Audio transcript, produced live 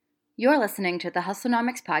You're listening to the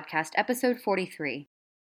Hustlenomics Podcast, episode 43.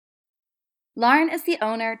 Lauren is the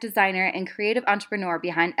owner, designer, and creative entrepreneur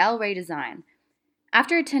behind El Rey Design.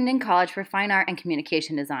 After attending college for fine art and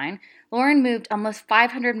communication design, Lauren moved almost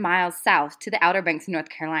 500 miles south to the Outer Banks of North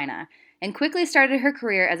Carolina and quickly started her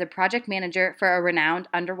career as a project manager for a renowned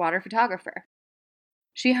underwater photographer.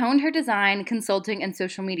 She honed her design, consulting, and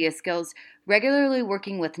social media skills, regularly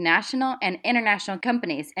working with national and international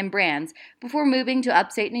companies and brands before moving to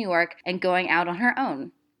upstate New York and going out on her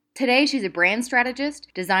own. Today, she's a brand strategist,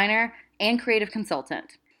 designer, and creative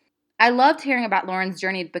consultant. I loved hearing about Lauren's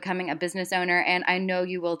journey to becoming a business owner, and I know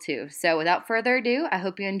you will too. So without further ado, I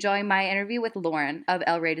hope you enjoy my interview with Lauren of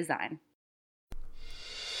El Rey Design.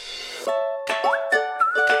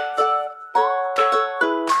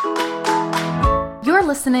 You're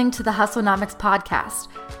listening to the Hustlenomics Podcast,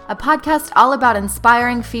 a podcast all about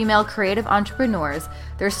inspiring female creative entrepreneurs,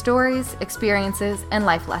 their stories, experiences, and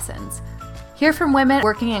life lessons. Hear from women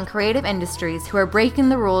working in creative industries who are breaking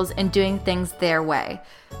the rules and doing things their way.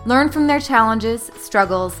 Learn from their challenges,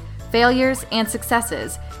 struggles, failures, and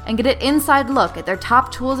successes, and get an inside look at their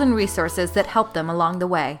top tools and resources that help them along the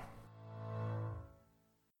way.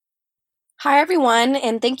 Hi, everyone,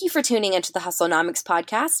 and thank you for tuning into the Hustlenomics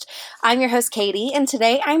Podcast. I'm your host, Katie, and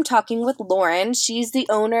today I'm talking with Lauren. She's the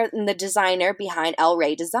owner and the designer behind El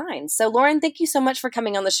Rey Design. So, Lauren, thank you so much for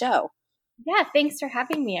coming on the show. Yeah, thanks for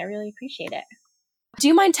having me. I really appreciate it. Do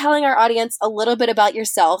you mind telling our audience a little bit about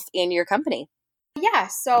yourself and your company? Yeah,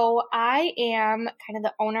 so I am kind of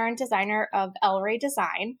the owner and designer of El Rey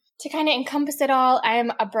Design. To kind of encompass it all, I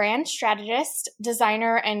am a brand strategist,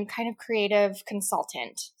 designer, and kind of creative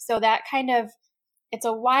consultant. So that it's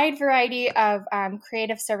a wide variety of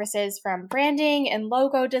creative services from branding and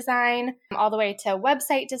logo design, all the way to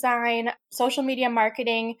website design, social media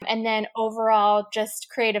marketing, and then overall just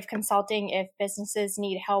creative consulting if businesses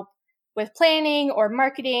need help with planning or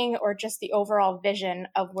marketing or just the overall vision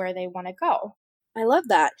of where they want to go. I love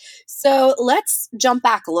that. So let's jump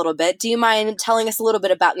back a little bit. Do you mind telling us a little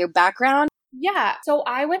bit about your background? Yeah. So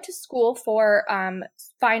I went to school for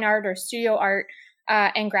fine art or studio art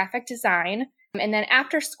and graphic design. And then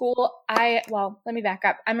after school, let me back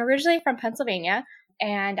up. I'm originally from Pennsylvania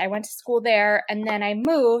and I went to school there. And then I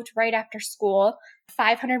moved right after school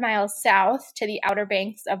 500 miles south to the Outer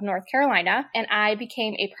Banks of North Carolina. And I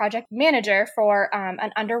became a project manager for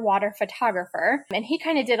an underwater photographer. And he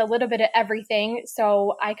kind of did a little bit of everything.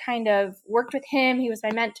 So I kind of worked with him. He was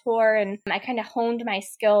my mentor. And I kind of honed my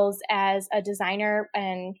skills as a designer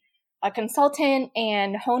and a consultant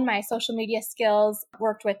and honed my social media skills,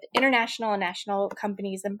 worked with international and national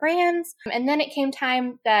companies and brands. And then it came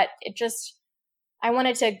time that I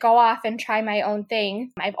wanted to go off and try my own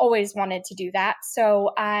thing. I've always wanted to do that.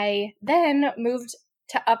 So I then moved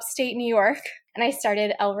to upstate New York and I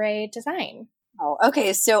started El Rey Design. Oh,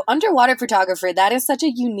 okay. So underwater photographer, that is such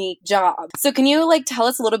a unique job. So can you tell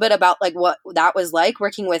us a little bit about what that was like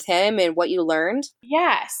working with him and what you learned?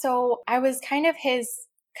 Yeah. So I was kind of his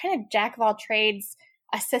jack of all trades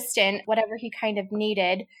assistant, whatever he kind of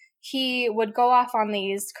needed. He would go off on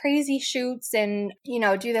these crazy shoots and,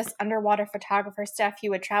 do this underwater photographer stuff. He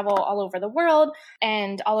would travel all over the world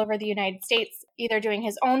and all over the United States, either doing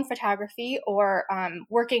his own photography or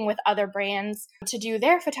working with other brands to do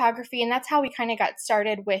their photography. And that's how we kind of got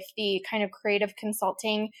started with the kind of creative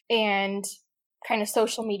consulting and kind of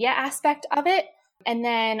social media aspect of it. And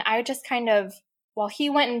then I just while he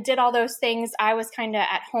went and did all those things, I was kind of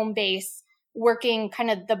at home base working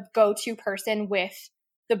kind of the go-to person with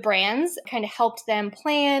the brands, kind of helped them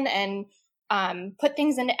plan and put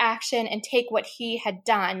things into action and take what he had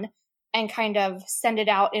done and kind of send it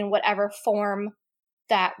out in whatever form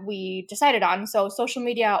that we decided on. So social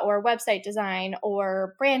media or website design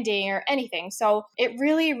or branding or anything. So it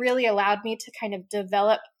really, really allowed me to kind of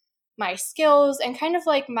develop my skills and kind of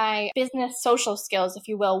my business social skills, if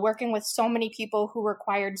you will, working with so many people who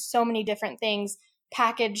required so many different things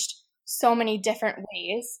packaged so many different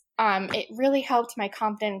ways. It really helped my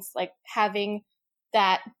confidence, having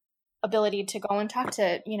that ability to go and talk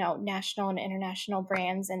to, national and international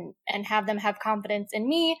brands and have them have confidence in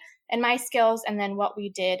me and my skills and then what we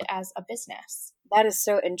did as a business. That is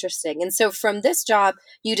so interesting. And so from this job,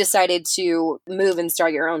 you decided to move and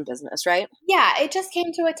start your own business, right? Yeah, it just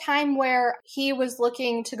came to a time where he was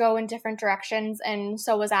looking to go in different directions and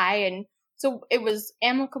so was I. And so it was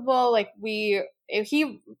amicable.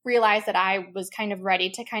 He realized that I was kind of ready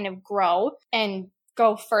to kind of grow and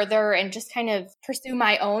go further and just kind of pursue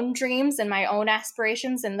my own dreams and my own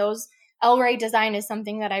aspirations. And those El Rey Design is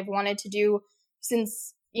something that I've wanted to do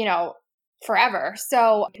since, forever.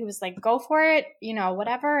 So he was like, go for it,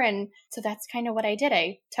 whatever. And so that's kind of what I did.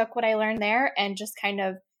 I took what I learned there and just kind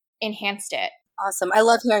of enhanced it. Awesome. I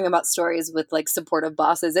love hearing about stories with like supportive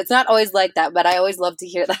bosses. It's not always like that, but I always love to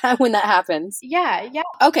hear that when that happens. Yeah.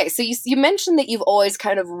 Okay, so you mentioned that you've always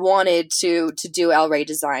kind of wanted to do El Rey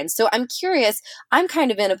Design. So I'm curious, I'm kind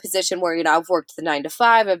of in a position where, I've worked the 9 to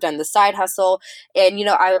 5, I've done the side hustle, and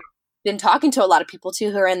I've been talking to a lot of people too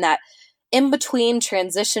who are in that in between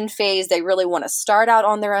transition phase. They really want to start out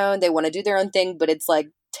on their own, they want to do their own thing, but it's like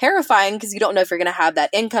terrifying because you don't know if you're going to have that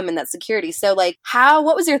income and that security. So like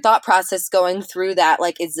what was your thought process going through that?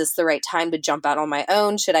 Like, is this the right time to jump out on my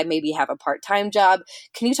own? Should I maybe have a part-time job?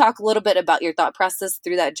 Can you talk a little bit about your thought process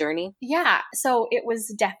through that journey? Yeah. So it was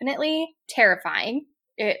definitely terrifying.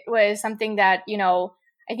 It was something that,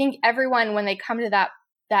 I think everyone, when they come to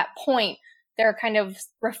that point, they're kind of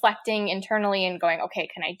reflecting internally and going, okay,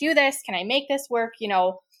 can I do this? Can I make this work?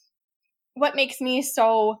 What makes me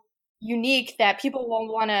so unique that people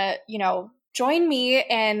will want to, join me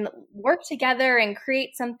and work together and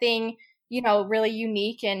create something, really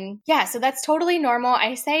unique. And yeah, so that's totally normal.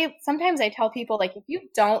 Sometimes I tell people, like, if you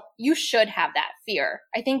don't, you should have that fear.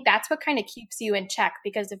 I think that's what kind of keeps you in check,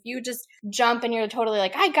 because if you just jump and you're totally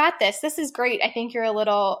like, I got this, this is great, I think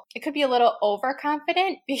it could be a little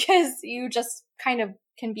overconfident because you just kind of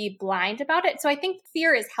can be blind about it. So I think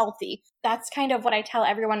fear is healthy. That's kind of what I tell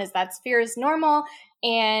everyone, is that fear is normal.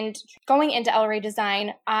 And going into El Rey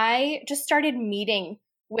Design, I just started meeting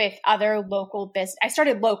with other local business. I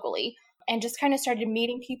started locally and just kind of started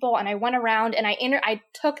meeting people. And I went around and I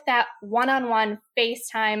took that one-on-one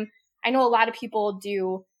FaceTime. I know a lot of people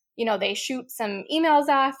do, they shoot some emails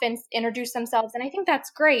off and introduce themselves. And I think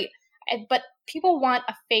that's great. But people want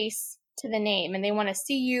a face to the name, and they want to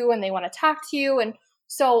see you and they want to talk to you. And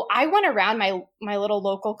so I went around my little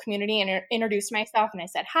local community and introduced myself, and I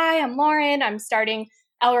said, hi, I'm Lauren. I'm starting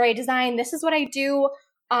El Rey Design. This is what I do.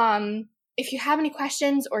 If you have any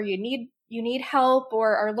questions or you need help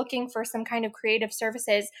or are looking for some kind of creative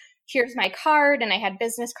services, here's my card. And I had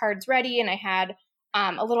business cards ready, and I had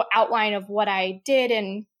a little outline of what I did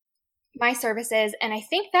and my services. And I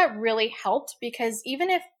think that really helped, because even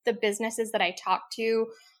if the businesses that I talked to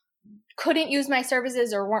couldn't use my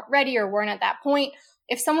services or weren't ready or weren't at that point,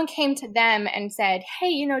 if someone came to them and said, hey,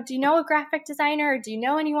 do you know a graphic designer? Or do you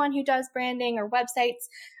know anyone who does branding or websites?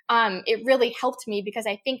 It really helped me, because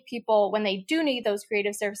I think people, when they do need those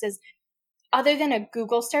creative services, other than a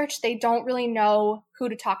Google search, they don't really know who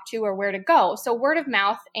to talk to or where to go. So word of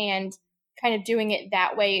mouth and kind of doing it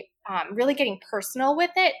that way, really getting personal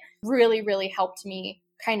with it, really, really helped me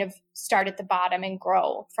kind of start at the bottom and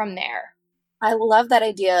grow from there. I love that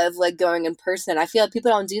idea of like going in person. I feel like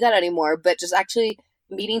people don't do that anymore, but just actually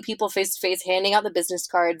meeting people face to face, handing out the business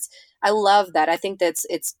cards. I love that. I think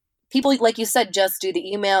it's people, like you said, just do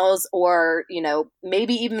the emails or,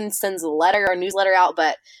 maybe even sends a letter or newsletter out.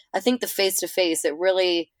 But I think the face to face, it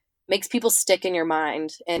really makes people stick in your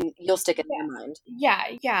mind, and you'll stick in your mind.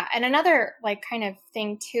 Yeah. And another like kind of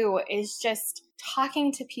thing too is just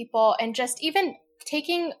talking to people and just even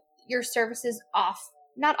taking your services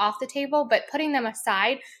not off the table, but putting them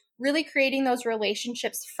aside, really creating those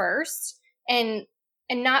relationships first and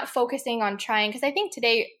not focusing on trying. Because I think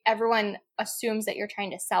today everyone assumes that you're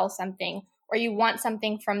trying to sell something or you want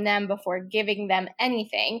something from them before giving them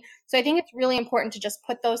anything. So I think it's really important to just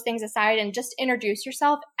put those things aside and just introduce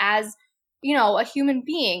yourself as, a human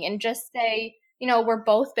being, and just say, we're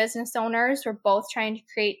both business owners. We're both trying to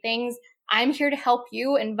create things. I'm here to help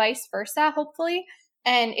you, and vice versa, hopefully.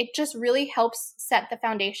 And it just really helps set the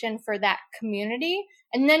foundation for that community.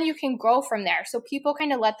 And then you can grow from there. So people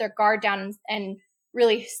kind of let their guard down and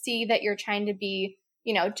really see that you're trying to be,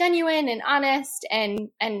 genuine and honest and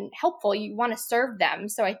helpful. You want to serve them.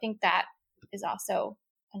 So I think that is also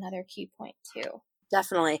another key point too.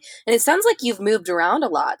 Definitely. And it sounds like you've moved around a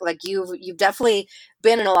lot. Like you've definitely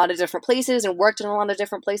been in a lot of different places and worked in a lot of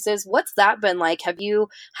different places. What's that been like? Have you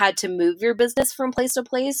had to move your business from place to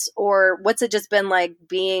place, or what's it just been like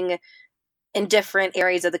being in different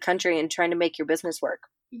areas of the country and trying to make your business work?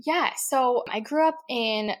 Yeah. So I grew up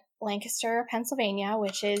in Lancaster, Pennsylvania,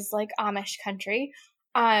 which is like Amish country.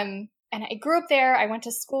 And I grew up there. I went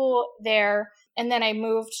to school there. And then I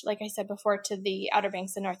moved, like I said before, to the Outer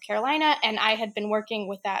Banks of North Carolina, and I had been working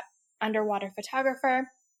with that underwater photographer.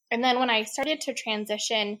 And then when I started to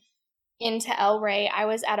transition into El Rey, I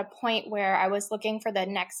was at a point where I was looking for the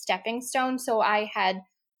next stepping stone. So I had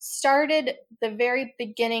started the very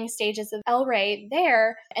beginning stages of El Rey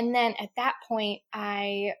there. And then at that point,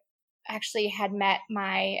 I actually had met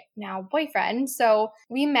my now boyfriend. So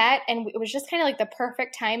we met, and it was just kind of like the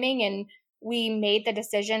perfect timing. And we made the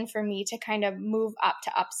decision for me to kind of move up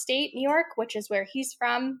to upstate New York, which is where he's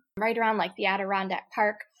from, right around like the Adirondack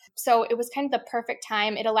Park. So it was kind of the perfect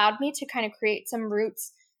time. It allowed me to kind of create some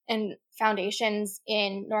roots and foundations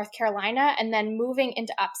in North Carolina. And then moving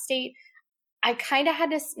into upstate, I kind of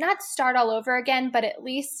had to not start all over again, but at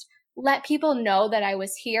least let people know that I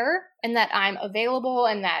was here and that I'm available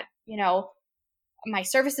and that, you know, my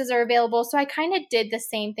services are available. So I kind of did the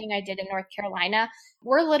same thing I did in North Carolina.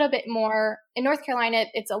 We're a little bit more in North Carolina.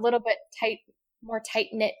 It's a little bit more tight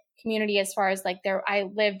knit community as far as like there, I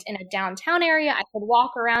lived in a downtown area. I could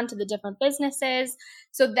walk around to the different businesses.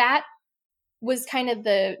 So that was kind of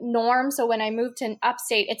the norm. So when I moved to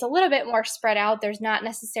upstate, it's a little bit more spread out. There's not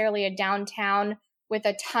necessarily a downtown with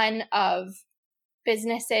a ton of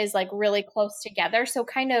businesses like really close together. So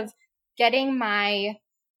kind of getting my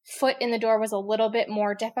foot in the door was a little bit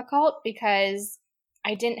more difficult because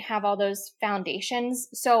I didn't have all those foundations.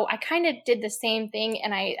 So I kind of did the same thing.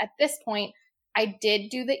 And at this point, I did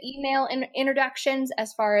do the email introductions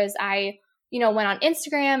as far as I, went on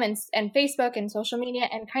Instagram and Facebook and social media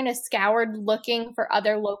and kind of scoured looking for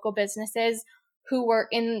other local businesses who were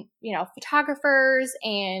in, photographers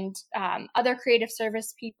and other creative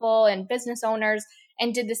service people and business owners,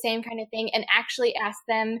 and did the same kind of thing and actually asked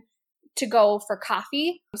them to go for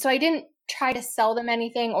coffee. So I didn't try to sell them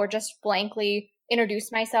anything or just blankly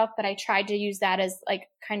introduce myself, but I tried to use that as like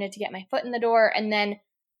kind of to get my foot in the door and then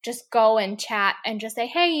just go and chat and just say,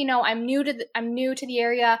 hey, I'm new to the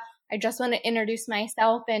area. I just want to introduce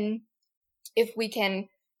myself. And if we can,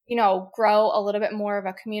 grow a little bit more of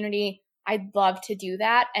a community, I'd love to do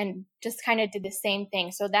that. And just kind of did the same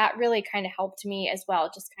thing. So that really kind of helped me as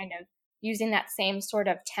well. Just kind of using that same sort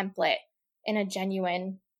of template in a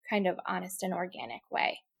genuine, kind of honest and organic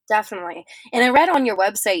way. Definitely. And I read on your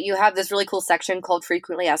website, you have this really cool section called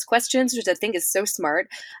Frequently Asked Questions, which I think is so smart,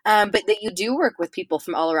 but that you do work with people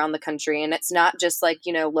from all around the country, and it's not just like,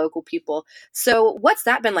 local people. So what's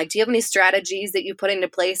that been like? Do you have any strategies that you put into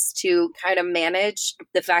place to kind of manage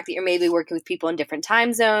the fact that you're maybe working with people in different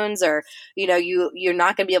time zones, or, you're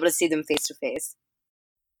not going to be able to see them face to face?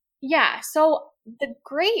 Yeah. So the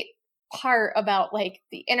great part about like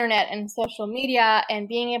the internet and social media and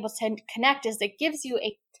being able to connect is it gives you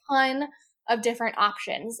a ton of different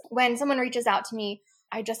options. When someone reaches out to me,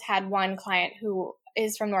 I just had one client who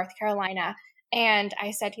is from North Carolina, and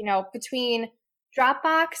I said, between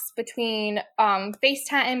Dropbox, between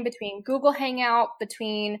FaceTime, between Google Hangout,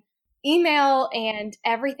 between email and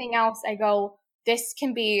everything else, I go, this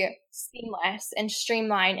can be seamless and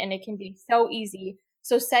streamlined, and it can be so easy.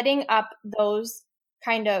 So setting up those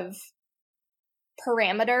kind of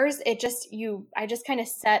parameters, I just kind of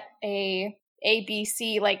set a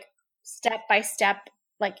ABC, like step by step,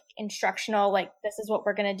 like instructional, like this is what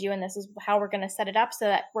we're going to do and this is how we're going to set it up, so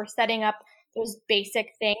that we're setting up those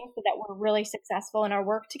basic things so that we're really successful in our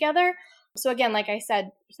work together. So again, like I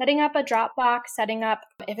said, setting up a Dropbox, setting up,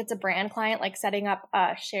 if it's a brand client, like setting up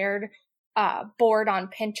a shared board on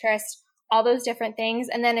Pinterest, all those different things.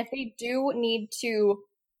 And then if they do need to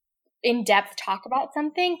in-depth talk about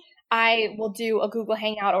something, I will do a Google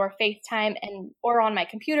Hangout or a FaceTime or on my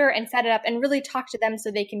computer and set it up and really talk to them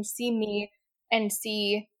so they can see me and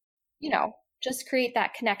see, just create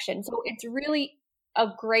that connection. So it's really a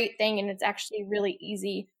great thing, and it's actually really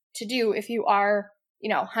easy to do if you are,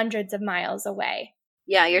 hundreds of miles away.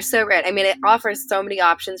 Yeah, you're so right. I mean, it offers so many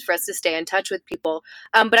options for us to stay in touch with people.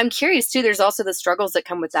 But I'm curious too, there's also the struggles that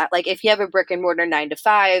come with that. Like if you have a brick and mortar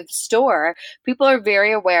 9-to-5 store, people are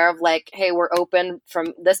very aware of like, hey, we're open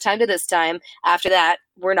from this time to this time. After that,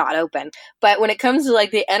 we're not open. But when it comes to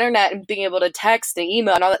like the internet and being able to text and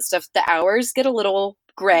email and all that stuff, the hours get a little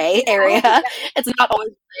gray area. It's not always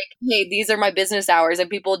like, hey, these are my business hours, and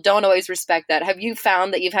people don't always respect that. Have you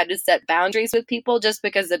found that you've had to set boundaries with people just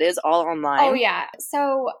because it is all online? Oh yeah.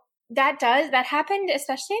 So that happened,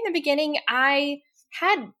 especially in the beginning. I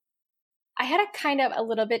had a kind of a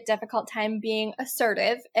little bit difficult time being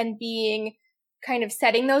assertive and being kind of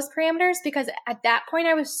setting those parameters, because at that point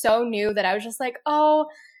I was so new that I was just like, oh,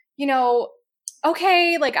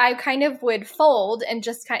 okay, like I kind of would fold and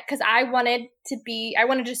just because I wanted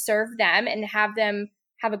to serve them and have them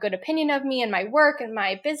have a good opinion of me and my work and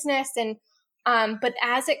my business. And, but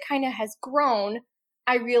as it kind of has grown,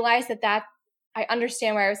 I realized that I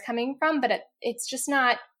understand where I was coming from, but it's just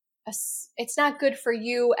not, it's not good for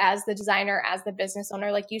you as the designer, as the business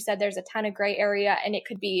owner. Like you said, there's a ton of gray area, and it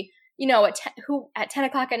could be, at 10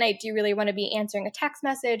 o'clock at night, do you really want to be answering a text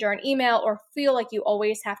message or an email, or feel like you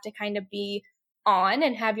always have to kind of be on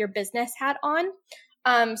and have your business hat on?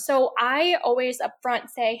 So I always upfront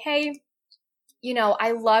say, hey,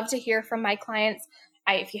 I love to hear from my clients.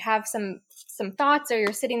 if you have some thoughts, or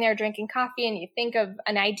you're sitting there drinking coffee and you think of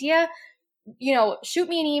an idea, shoot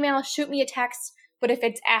me an email, shoot me a text. But if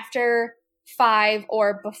it's after 5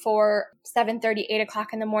 or before 7:30, 8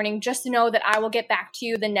 o'clock in the morning, just know that I will get back to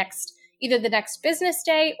you either the next business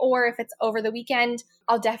day, or if it's over the weekend,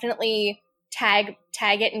 I'll definitely tag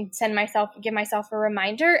it and give myself a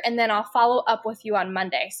reminder, and then I'll follow up with you on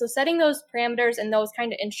Monday. So setting those parameters and those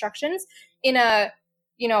kind of instructions in a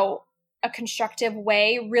constructive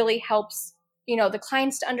way really helps, the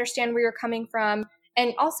clients to understand where you're coming from.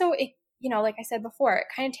 And also it, like I said before, it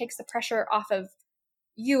kind of takes the pressure off of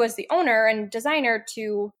you as the owner and designer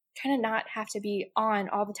to kind of not have to be on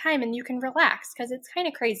all the time, and you can relax, because it's kind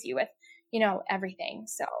of crazy with, everything.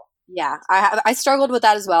 So yeah, I struggled with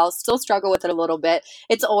that as well. Still struggle with it a little bit.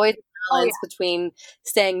 It's always a balance between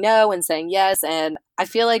saying no and saying yes. And I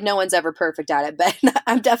feel like no one's ever perfect at it, but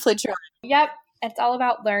I'm definitely trying. Yep. It's all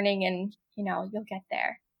about learning, and, you'll get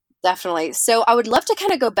there. Definitely. So I would love to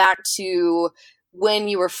kind of go back to when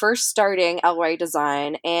you were first starting El Rey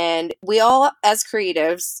Design. And we all, as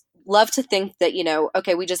creatives, love to think that,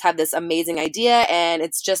 okay, we just have this amazing idea and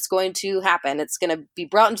it's just going to happen. It's going to be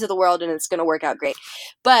brought into the world and it's going to work out great.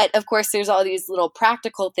 But of course, there's all these little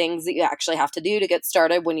practical things that you actually have to do to get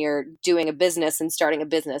started when you're doing a business and starting a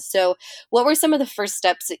business. So what were some of the first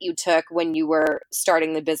steps that you took when you were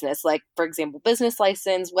starting the business? Like, for example, business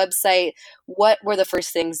license, website. What were the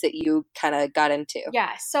first things that you kind of got into?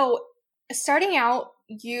 Yeah. So starting out,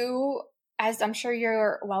 as I'm sure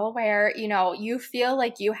you're well aware, you feel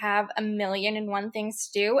like you have a million and one things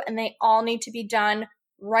to do, and they all need to be done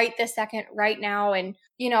right this second, right now. And,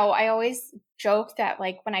 I always joke that,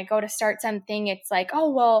 like, when I go to start something, it's like, oh,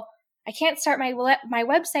 well, I can't start my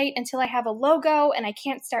website until I have a logo, and I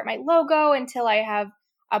can't start my logo until I have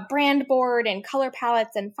a brand board and color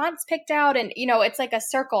palettes and fonts picked out. And, it's like a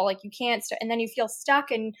circle, like you can't start, and then you feel stuck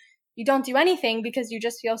and you don't do anything because you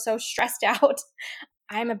just feel so stressed out.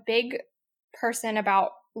 I'm a big person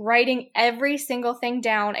about writing every single thing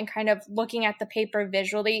down and kind of looking at the paper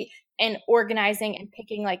visually and organizing and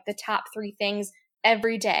picking like the top 3 things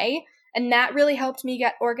every day. And that really helped me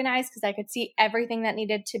get organized, because I could see everything that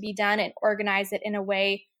needed to be done and organize it in a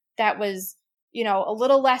way that was, a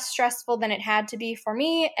little less stressful than it had to be for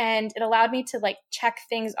me. And it allowed me to like check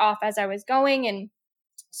things off as I was going. And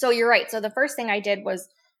so you're right. So the first thing I did was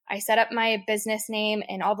I set up my business name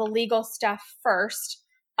and all the legal stuff first.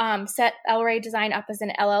 Set El Rey Design up as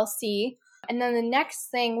an LLC. And then the next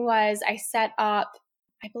thing was I set up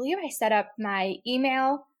my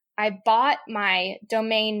email. I bought my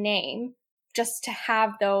domain name just to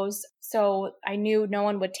have those, so I knew no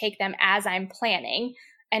one would take them as I'm planning.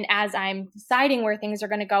 And as I'm deciding where things are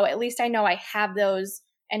going to go, at least I know I have those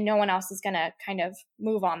and no one else is going to kind of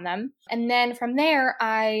move on them. And then from there,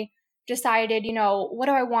 I decided, what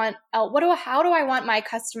do I want? How do I want my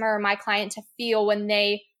customer or my client to feel when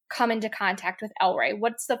they come into contact with El Rey?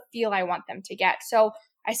 What's the feel I want them to get? So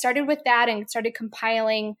I started with that and started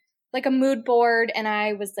compiling like a mood board, and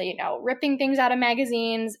I was, ripping things out of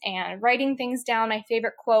magazines and writing things down, my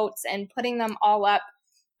favorite quotes, and putting them all up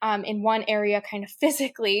in one area kind of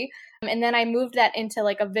physically. And then I moved that into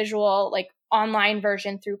like a visual, like online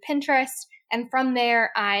version through Pinterest. And from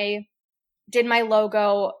there, I did my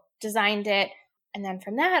logo, designed it. And then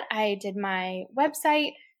from that, I did my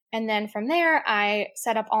website. And then from there, I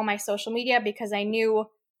set up all my social media, because I knew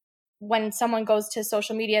when someone goes to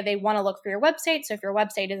social media, they want to look for your website. So if your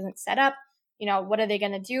website isn't set up, what are they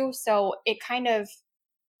going to do? So it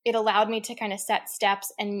allowed me to kind of set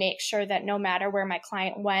steps and make sure that no matter where my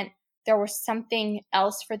client went, there was something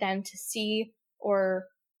else for them to see, or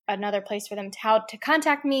another place for them to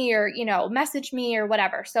contact me, or, message me or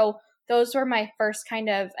whatever. So those were my first kind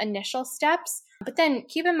of initial steps. But then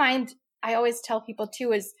keep in mind, I always tell people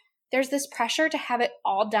too, is there's this pressure to have it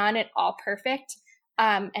all done and all perfect.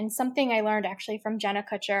 And something I learned actually from Jenna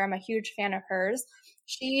Kutcher, I'm a huge fan of hers.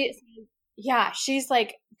 She's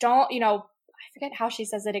like, don't, I forget how she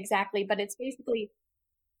says it exactly, but it's basically,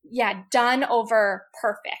 done over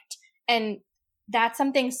perfect. And that's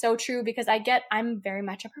something so true, because I'm very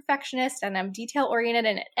much a perfectionist and I'm detail oriented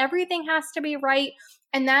and everything has to be right.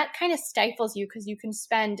 And that kind of stifles you, because you can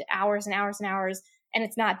spend hours and hours and hours and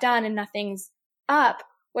it's not done and nothing's up.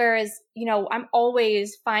 Whereas, I'm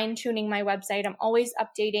always fine tuning my website. I'm always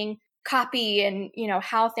updating copy and,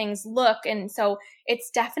 how things look. And so it's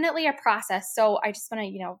definitely a process. So I just want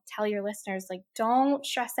to, tell your listeners, like, don't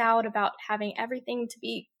stress out about having everything to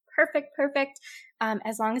be perfect.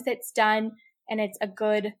 As long as it's done and it's a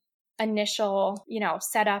good initial,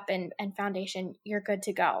 setup and foundation, you're good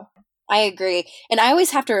to go. I agree. And I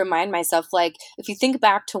always have to remind myself, like, if you think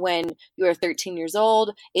back to when you were 13 years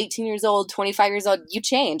old, 18 years old, 25 years old, you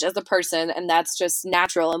change as a person, and that's just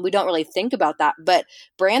natural. And we don't really think about that. But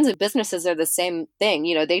brands and businesses are the same thing.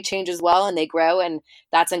 You know, they change as well and they grow, and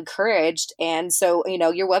that's encouraged. And so, you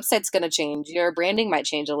know, your website's going to change, your branding might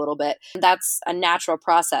change a little bit. That's a natural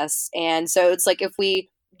process. And so it's like if we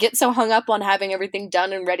get so hung up on having everything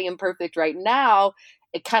done and ready and perfect right now,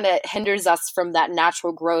 it kind of hinders us from that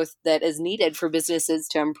natural growth that is needed for businesses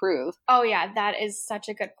to improve. Oh, yeah, that is such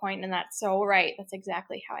a good point, and that's so right. That's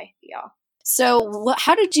exactly how I feel. So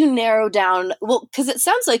how did you narrow down, well, because it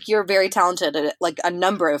sounds like you're very talented at like a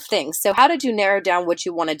number of things. So how did you narrow down what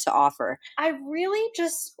you wanted to offer? I really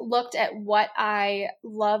just looked at what I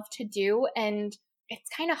love to do, and it's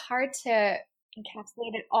kind of hard to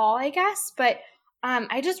encapsulate it all, I guess, but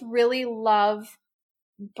I just really love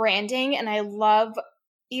branding, and I love,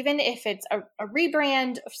 even if it's a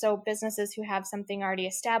rebrand, so businesses who have something already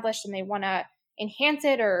established and they want to enhance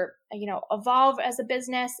it or, you know, evolve as a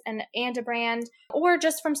business and a brand, or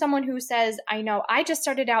just from someone who says, I know I just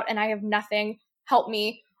started out and I have nothing, help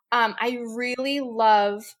me. I really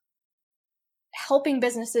love helping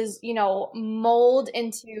businesses, you know, mold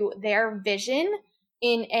into their vision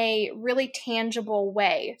in a really tangible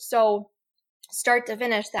way. So start to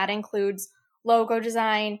finish, that includes logo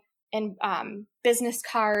design and business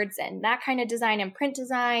cards and that kind of design, and print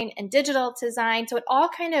design and digital design. So it all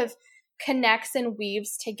kind of connects and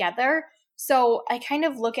weaves together. So I kind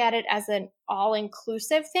of look at it as an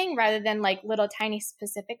all-inclusive thing rather than like little tiny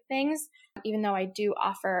specific things, even though I do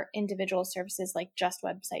offer individual services like just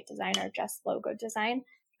website design or just logo design.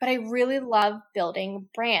 But I really love building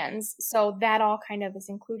brands. So that all kind of is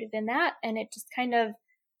included in that. And it just kind of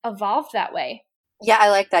evolved that way. Yeah, I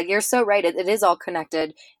like that. You're so right. It is all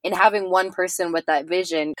connected. And having one person with that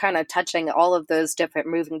vision kind of touching all of those different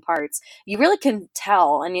moving parts, you really can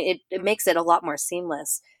tell. I mean, it makes it a lot more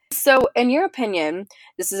seamless. So in your opinion,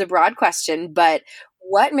 this is a broad question, but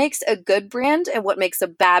what makes a good brand and what makes a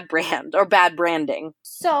bad brand or bad branding?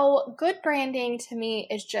 So good branding to me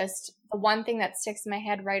is just the one thing that sticks in my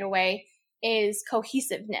head right away is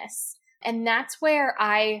cohesiveness. And that's where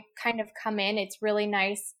I kind of come in. It's really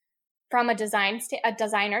nice from a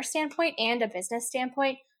designer standpoint and a business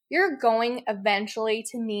standpoint. You're going eventually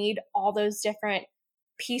to need all those different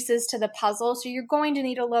pieces to the puzzle. So you're going to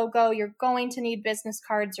need a logo, you're going to need business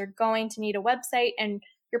cards, you're going to need a website, and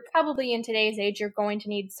you're probably in today's age, you're going to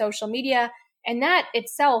need social media. And that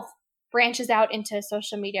itself branches out into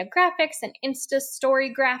social media graphics and Insta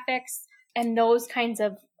story graphics and those kinds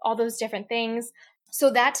of all those different things. So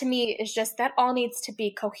that to me is just, that all needs to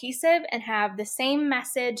be cohesive and have the same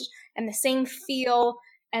message and the same feel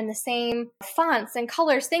and the same fonts and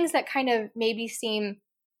colors, things that kind of maybe seem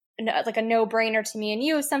like a no-brainer to me and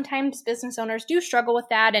you. Sometimes business owners do struggle with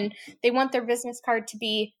that, and they want their business card to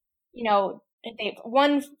be, you know, they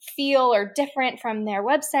one feel or different from their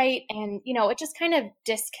website, and, you know, it just kind of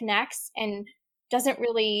disconnects and doesn't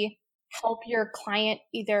really help your client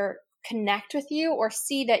either connect with you or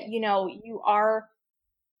see that, you know, you are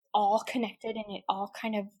all connected and it all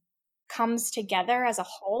kind of comes together as a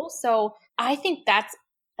whole. So I think that's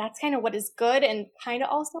kind of what is good, and kind of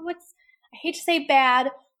also what's, I hate to say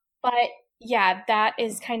bad, but yeah, that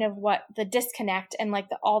is kind of what the disconnect and like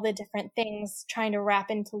all the different things trying to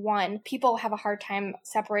wrap into one. People have a hard time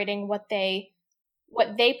separating what they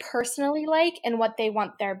personally like and what they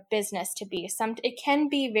want their business to be. It can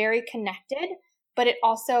be very connected, but it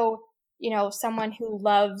also, you know, someone who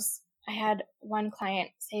loves, I had one client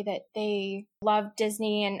say that they love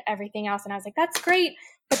Disney and everything else. And I was like, that's great,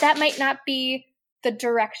 but that might not be the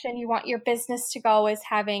direction you want your business to go, is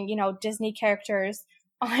having, you know, Disney characters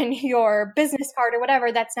on your business card or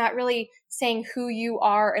whatever. That's not really saying who you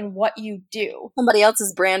are and what you do. Somebody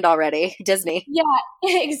else's brand already, Disney. Yeah,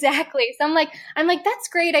 exactly. So I'm like, that's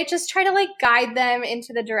great. I just try to like guide them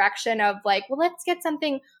into the direction of like, well, let's get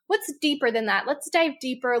something, what's deeper than that? Let's dive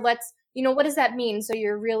deeper. Let's, you know, what does that mean? So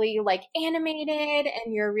you're really like animated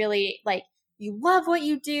and you're really like, you love what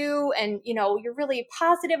you do and, you know, you're really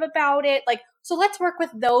positive about it. Like, so let's work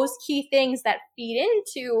with those key things that feed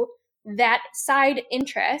into that side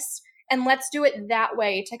interest, and let's do it that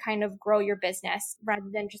way to kind of grow your business rather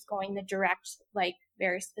than just going the direct, like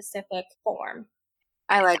very specific form.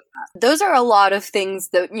 I like that. Those are a lot of things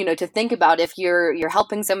that, you know, to think about if you're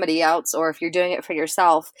helping somebody else or if you're doing it for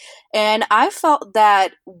yourself. And I felt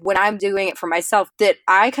that when I'm doing it for myself, that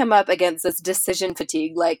I come up against this decision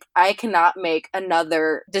fatigue. Like, I cannot make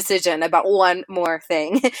another decision about one more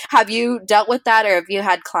thing. Have you dealt with that, or have you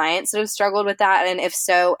had clients that have struggled with that? And if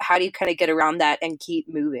so, how do you kind of get around that and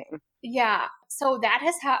keep moving? Yeah. So that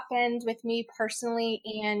has happened with me personally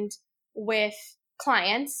and with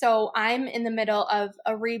clients. So I'm in the middle of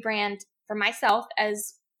a rebrand for myself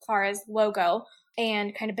as far as logo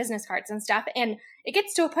and kind of business cards and stuff. And it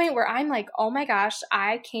gets to a point where I'm like, oh my gosh,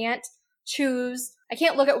 I can't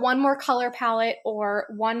look at one more color palette or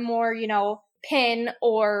one more, pin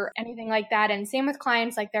or anything like that. And same with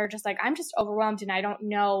clients, like they're just like, I'm just overwhelmed and I don't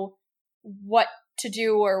know what to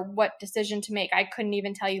do or what decision to make. I couldn't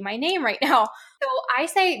even tell you my name right now. So I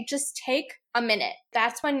say just take a minute.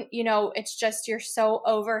 That's when, it's just you're so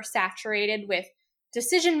oversaturated with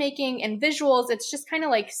decision making and visuals. It's just kind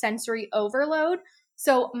of like sensory overload.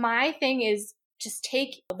 So my thing is just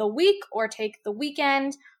take the week or take the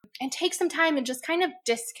weekend and take some time and just kind of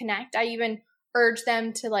disconnect. I even urge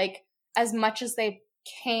them to, like, as much as they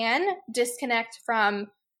can, disconnect from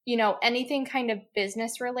anything kind of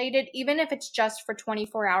business related, even if it's just for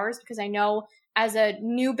 24 hours, because I know as a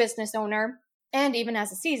new business owner and even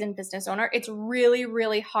as a seasoned business owner, it's really,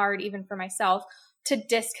 really hard, even for myself, to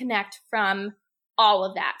disconnect from all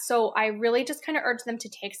of that. So I really just kind of urge them to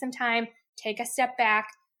take some time, take a step back,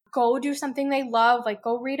 go do something they love, like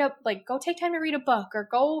go take time to read a book or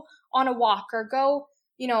go on a walk or go,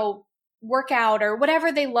 work out or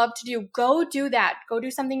whatever they love to do. Go do that. Go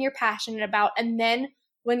do something you're passionate about. And then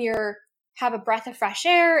when you're have a breath of fresh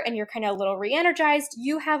air and you're kind of a little re-energized,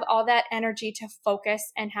 you have all that energy to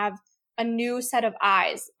focus and have a new set of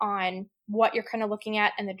eyes on what you're kind of looking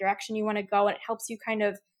at and the direction you want to go. And it helps you kind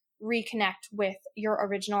of reconnect with your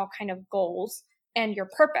original kind of goals and your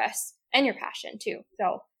purpose and your passion too.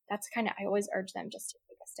 So that's I always urge them just to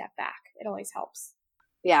take a step back. It always helps.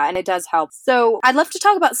 Yeah, and it does help. So I'd love to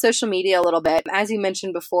talk about social media a little bit. As you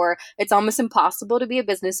mentioned before, it's almost impossible to be a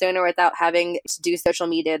business owner without having to do social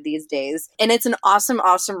media these days. And it's an awesome,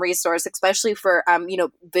 awesome resource, especially for,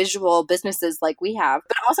 visual businesses like we have.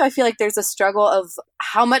 But also I feel like there's a struggle of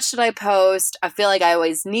how much should I post? I feel like I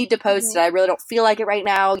always need to post it. I really don't feel like it right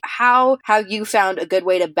now. How have you found a good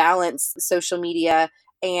way to balance social media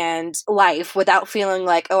and life without feeling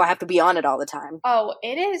like, oh, I have to be on it all the time? Oh,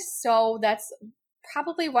 that's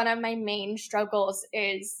probably one of my main struggles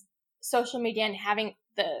is social media and having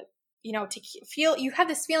you have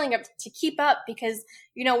this feeling of to keep up because,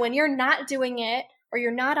 when you're not doing it or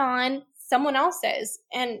you're not on, someone else is.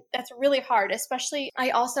 And that's really hard, especially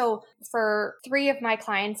I also, for 3 of my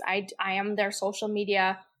clients, I am their social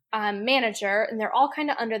media manager, and they're all kind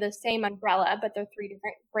of under the same umbrella, but they're 3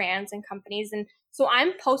 different brands and companies. And so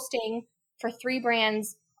I'm posting for 3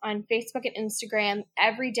 brands on Facebook and Instagram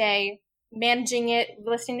every day, managing it,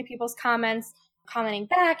 listening to people's comments, commenting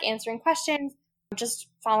back, answering questions, just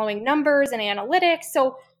following numbers and analytics.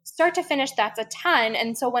 So start to finish, that's a ton.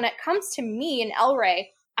 And so when it comes to me and El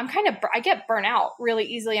Rey, I get burnt out really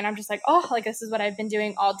easily. And I'm just like, oh, like this is what I've been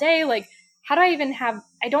doing all day. Like, how do I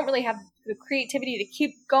don't really have the creativity to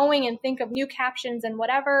keep going and think of new captions and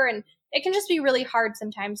whatever. And it can just be really hard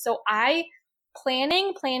sometimes. So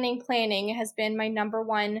planning has been my number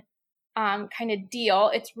one kind of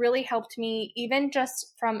deal. It's really helped me even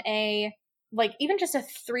just from even just a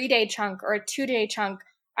 3-day chunk or a 2-day chunk.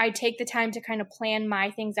 I take the time to kind of plan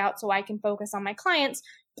my things out so I can focus on my clients,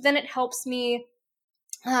 but then it helps me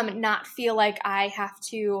not feel like I have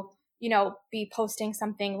to, be posting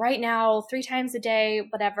something right now 3 times a day,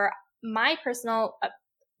 whatever. My personal,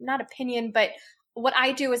 not opinion, but what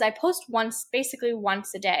I do is I post basically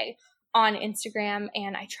once a day on Instagram,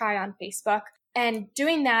 and I try on Facebook. And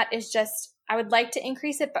doing that is just, I would like to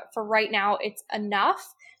increase it, but for right now, it's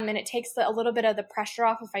enough. And it takes a little bit of the pressure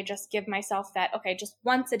off if I just give myself that, okay, just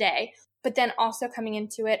once a day. But then also coming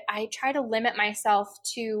into it, I try to limit myself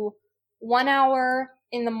to 1 hour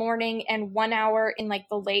in the morning and 1 hour in like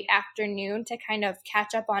the late afternoon to kind of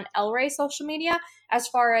catch up on El Rey social media, as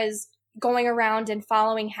far as going around and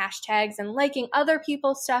following hashtags and liking other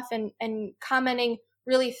people's stuff and commenting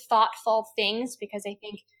really thoughtful things, because I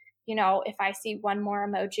think, if I see one more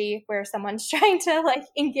emoji where someone's trying to like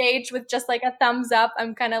engage with just like a thumbs up,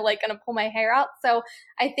 I'm kind of like going to pull my hair out. So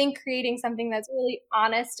I think creating something that's really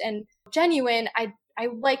honest and genuine, I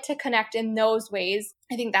like to connect in those ways.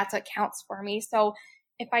 I think that's what counts for me. So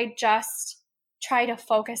if I just try to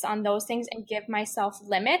focus on those things and give myself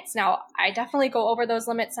limits, now I definitely go over those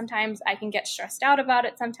limits sometimes. I can get stressed out about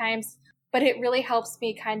it sometimes, but it really helps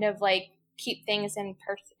me kind of like keep things in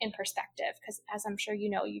perspective, because as I'm sure you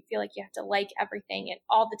feel like you have to like everything and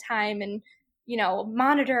all the time and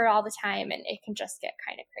monitor all the time, and it can just get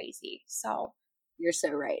kind of crazy. So You're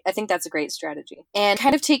so right. I think that's a great strategy. And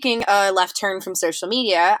kind of taking a left turn from social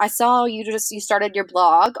media, I saw you started your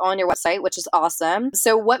blog on your website, which is awesome.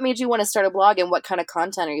 So what made you want to start a blog and what kind of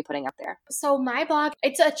content are you putting up there? So my blog,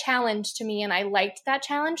 it's a challenge to me and I liked that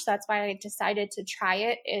challenge. That's why I decided to try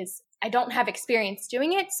it. Is I don't have experience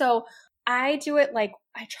doing it. So I do it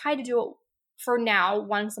I try to do it for now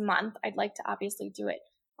once a month. I'd like to obviously do it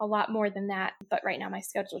a lot more than that. But right now my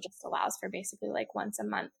schedule just allows for basically once a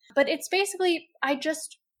month. But it's basically,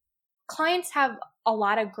 clients have a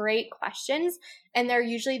lot of great questions and they're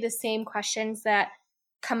usually the same questions that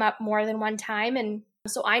come up more than one time. And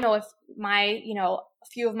so I know if a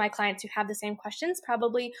few of my clients who have the same questions,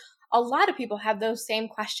 probably a lot of people have those same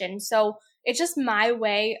questions. So it's just my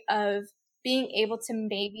way of being able to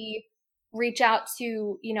maybe reach out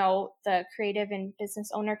to, the creative and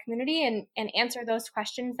business owner community and answer those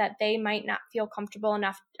questions that they might not feel comfortable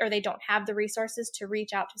enough or they don't have the resources to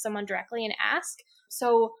reach out to someone directly and ask.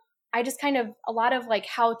 So I just kind of a lot of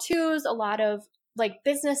how-tos, a lot of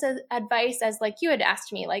business advice as you had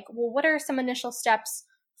asked me, well, what are some initial steps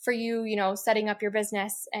for you, setting up your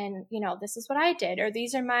business? And, this is what I did, or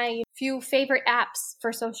these are my few favorite apps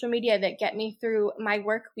for social media that get me through my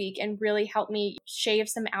work week and really help me shave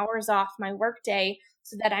some hours off my work day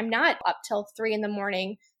so that I'm not up till 3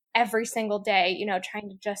 a.m. every single day, trying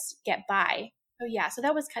to just get by. So yeah, so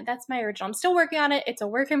that's my original. I'm still working on it. It's a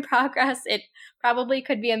work in progress. It probably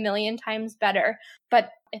could be a million times better, but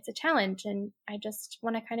it's a challenge and I just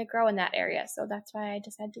want to kind of grow in that area. So that's why I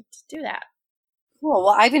decided to do that. Cool.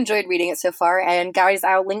 Well, I've enjoyed reading it so far. And guys,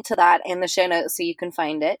 I'll link to that in the show notes so you can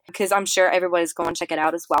find it because I'm sure everybody's going to check it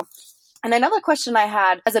out as well. And another question I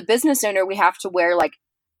had, as a business owner, we have to wear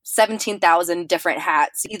 17,000 different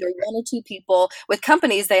hats, either one or two people. With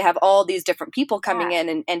companies, they have all these different people coming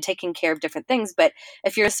in and taking care of different things. But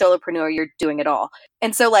if you're a solopreneur, you're doing it all.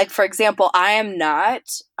 And so for example, I am not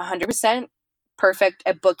 100% perfect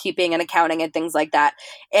at bookkeeping and accounting and things like that.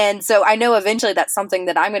 And so I know eventually that's something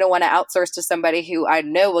that I'm going to want to outsource to somebody who I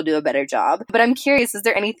know will do a better job. But I'm curious, is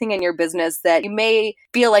there anything in your business that you may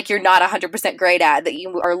feel like you're not 100% great at that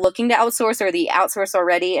you are looking to outsource or that you outsource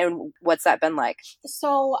already? And what's that been like?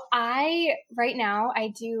 So right now,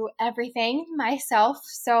 I do everything myself.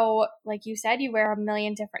 So like you said, you wear a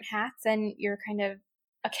million different hats and you're kind of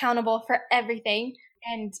accountable for everything.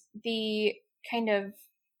 And the kind of,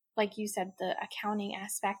 like you said, the accounting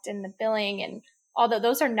aspect and the billing, and although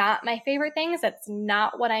those are not my favorite things, that's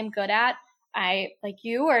not what I'm good at. I, like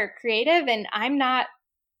you, are creative and I'm not,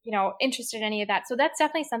 interested in any of that. So that's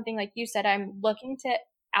definitely something, like you said, I'm looking to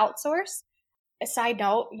outsource. A side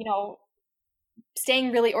note,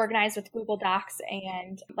 staying really organized with Google Docs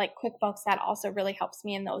and QuickBooks, that also really helps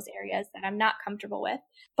me in those areas that I'm not comfortable with.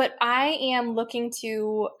 But I am looking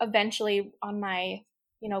to eventually, on my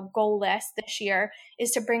goal list this year,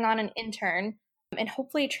 is to bring on an intern and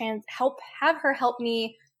hopefully have her help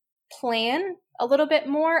me plan a little bit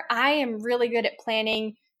more. I am really good at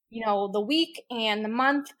planning, the week and the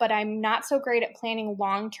month, but I'm not so great at planning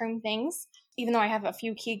long-term things, even though I have a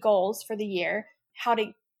few key goals for the year. How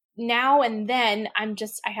to now and then,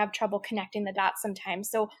 I have trouble connecting the dots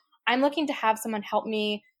sometimes. So I'm looking to have someone help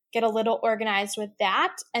me get a little organized with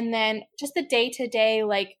that. And then just the day-to-day,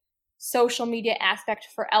 social media aspect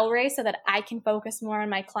for El-Ray so that I can focus more on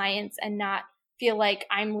my clients and not feel like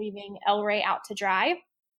I'm leaving El-Ray out to dry.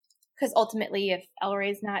 Because ultimately, if El-Ray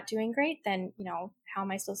is not doing great, then, how am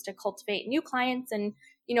I supposed to cultivate new clients and,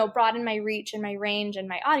 broaden my reach and my range and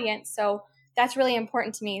my audience? So that's really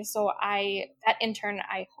important to me. So that intern,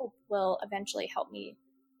 I hope, will eventually help me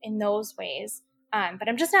in those ways. But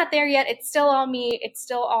I'm just not there yet. It's still all me. It's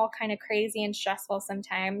still all kind of crazy and stressful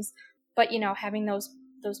sometimes. But, having those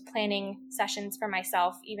planning sessions for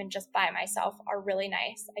myself, even just by myself, are really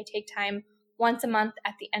nice. I take time once a month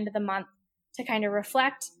at the end of the month to kind of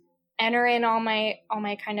reflect, enter in all my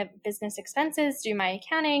kind of business expenses, do my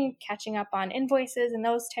accounting, catching up on invoices and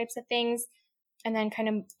those types of things, and then kind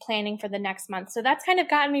of planning for the next month. So that's kind of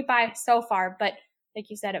gotten me by so far. But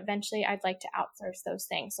like you said, eventually I'd like to outsource those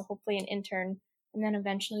things. So hopefully an intern and then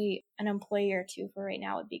eventually an employee or two for right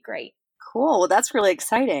now would be great. Cool. Well, that's really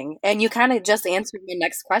exciting. And you kind of just answered my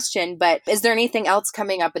next question, but is there anything else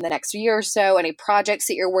coming up in the next year or so? Any projects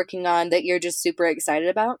that you're working on that you're just super excited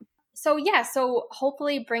about? So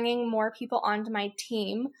hopefully bringing more people onto my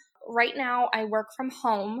team. Right now I work from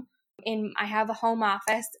home I have a home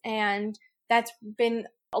office, and that's been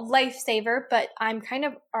a lifesaver, but I'm kind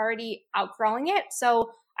of already outgrowing it.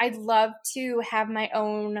 So I'd love to have my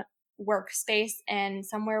own workspace and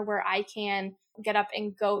somewhere where I can get up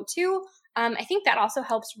and go to. I think that also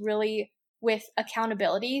helps really with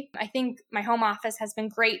accountability. I think my home office has been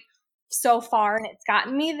great so far and it's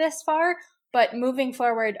gotten me this far. But moving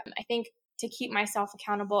forward, I think to keep myself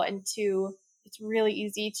accountable it's really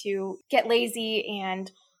easy to get lazy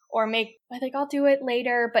or make, like, I'll do it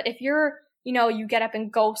later. But if you're, you get up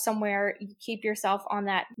and go somewhere, you keep yourself on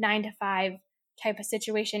that 9 to 5 type of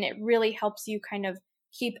situation, it really helps you kind of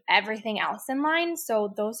keep everything else in line.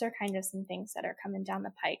 So those are kind of some things that are coming down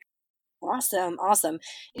the pike. Awesome.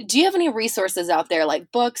 Do you have any resources out there,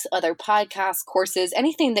 like books, other podcasts, courses,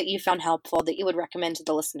 anything that you found helpful that you would recommend to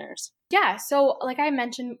the listeners? Yeah. So like I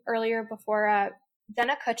mentioned earlier before,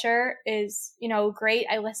 Jenna Kutcher is, great.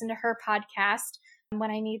 I listen to her podcast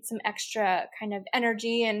when I need some extra kind of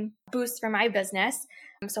energy and boost for my business.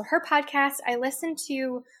 So her podcast, I listen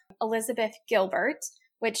to Elizabeth Gilbert,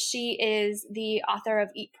 which she is the author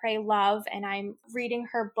of Eat, Pray, Love, and I'm reading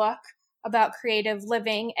her book about creative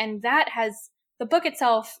living. And the book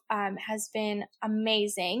itself has been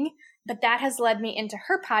amazing, but that has led me into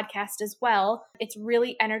her podcast as well. It's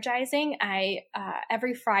really energizing.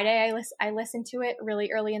 Every Friday I listen to it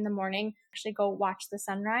really early in the morning, actually go watch the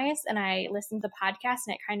sunrise, and I listen to the podcast,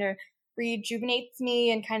 and it kind of rejuvenates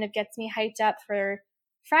me and kind of gets me hyped up for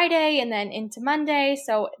Friday and then into Monday.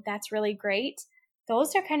 So that's really great.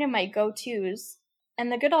 Those are kind of my go-tos. And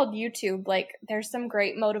the good old YouTube, like there's some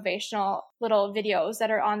great motivational little videos that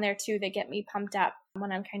are on there too that get me pumped up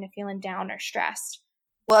when I'm kind of feeling down or stressed.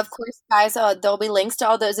 Well, of course, guys, there'll be links to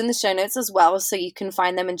all those in the show notes as well, so you can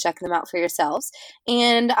find them and check them out for yourselves.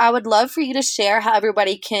 And I would love for you to share how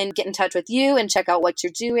everybody can get in touch with you and check out what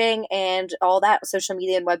you're doing and all that, social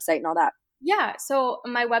media and website and all that. Yeah, so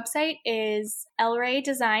my website is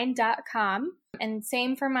elraydesign.com, and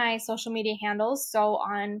same for my social media handles. So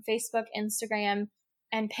on Facebook, Instagram,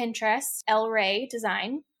 and Pinterest, Elrae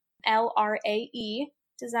Design, L-R-A-E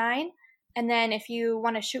Design. And then if you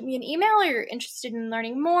want to shoot me an email or you're interested in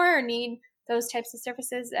learning more or need those types of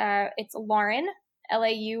services, it's Lauren,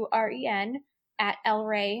 Lauren, at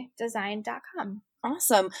elraydesign.com.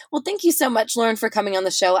 Awesome. Well, thank you so much, Lauren, for coming on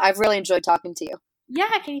the show. I've really enjoyed talking to you. Yeah,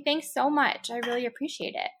 Katie, thanks so much. I really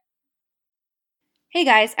appreciate it. Hey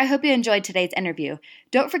guys, I hope you enjoyed today's interview.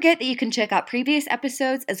 Don't forget that you can check out previous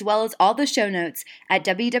episodes as well as all the show notes at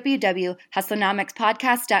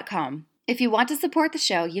www.hustlenomicspodcast.com. If you want to support the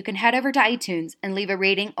show, you can head over to iTunes and leave a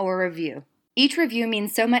rating or a review. Each review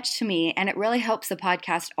means so much to me, and it really helps the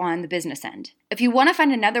podcast on the business end. If you want to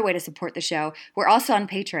find another way to support the show, we're also on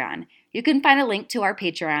Patreon. You can find a link to our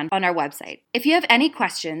Patreon on our website. If you have any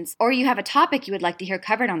questions or you have a topic you would like to hear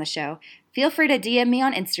covered on the show, feel free to DM me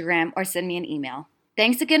on Instagram or send me an email.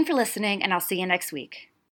 Thanks again for listening, and I'll see you next week.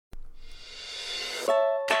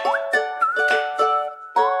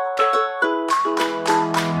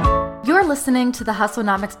 You're listening to the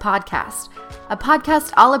Hustlenomics Podcast, a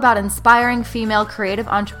podcast all about inspiring female creative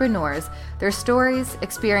entrepreneurs, their stories,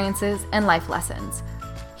 experiences, and life lessons.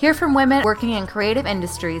 Hear from women working in creative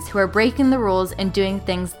industries who are breaking the rules and doing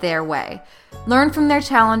things their way. Learn from their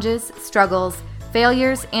challenges, struggles,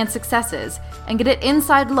 failures, and successes, and get an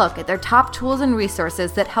inside look at their top tools and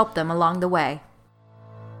resources that help them along the way.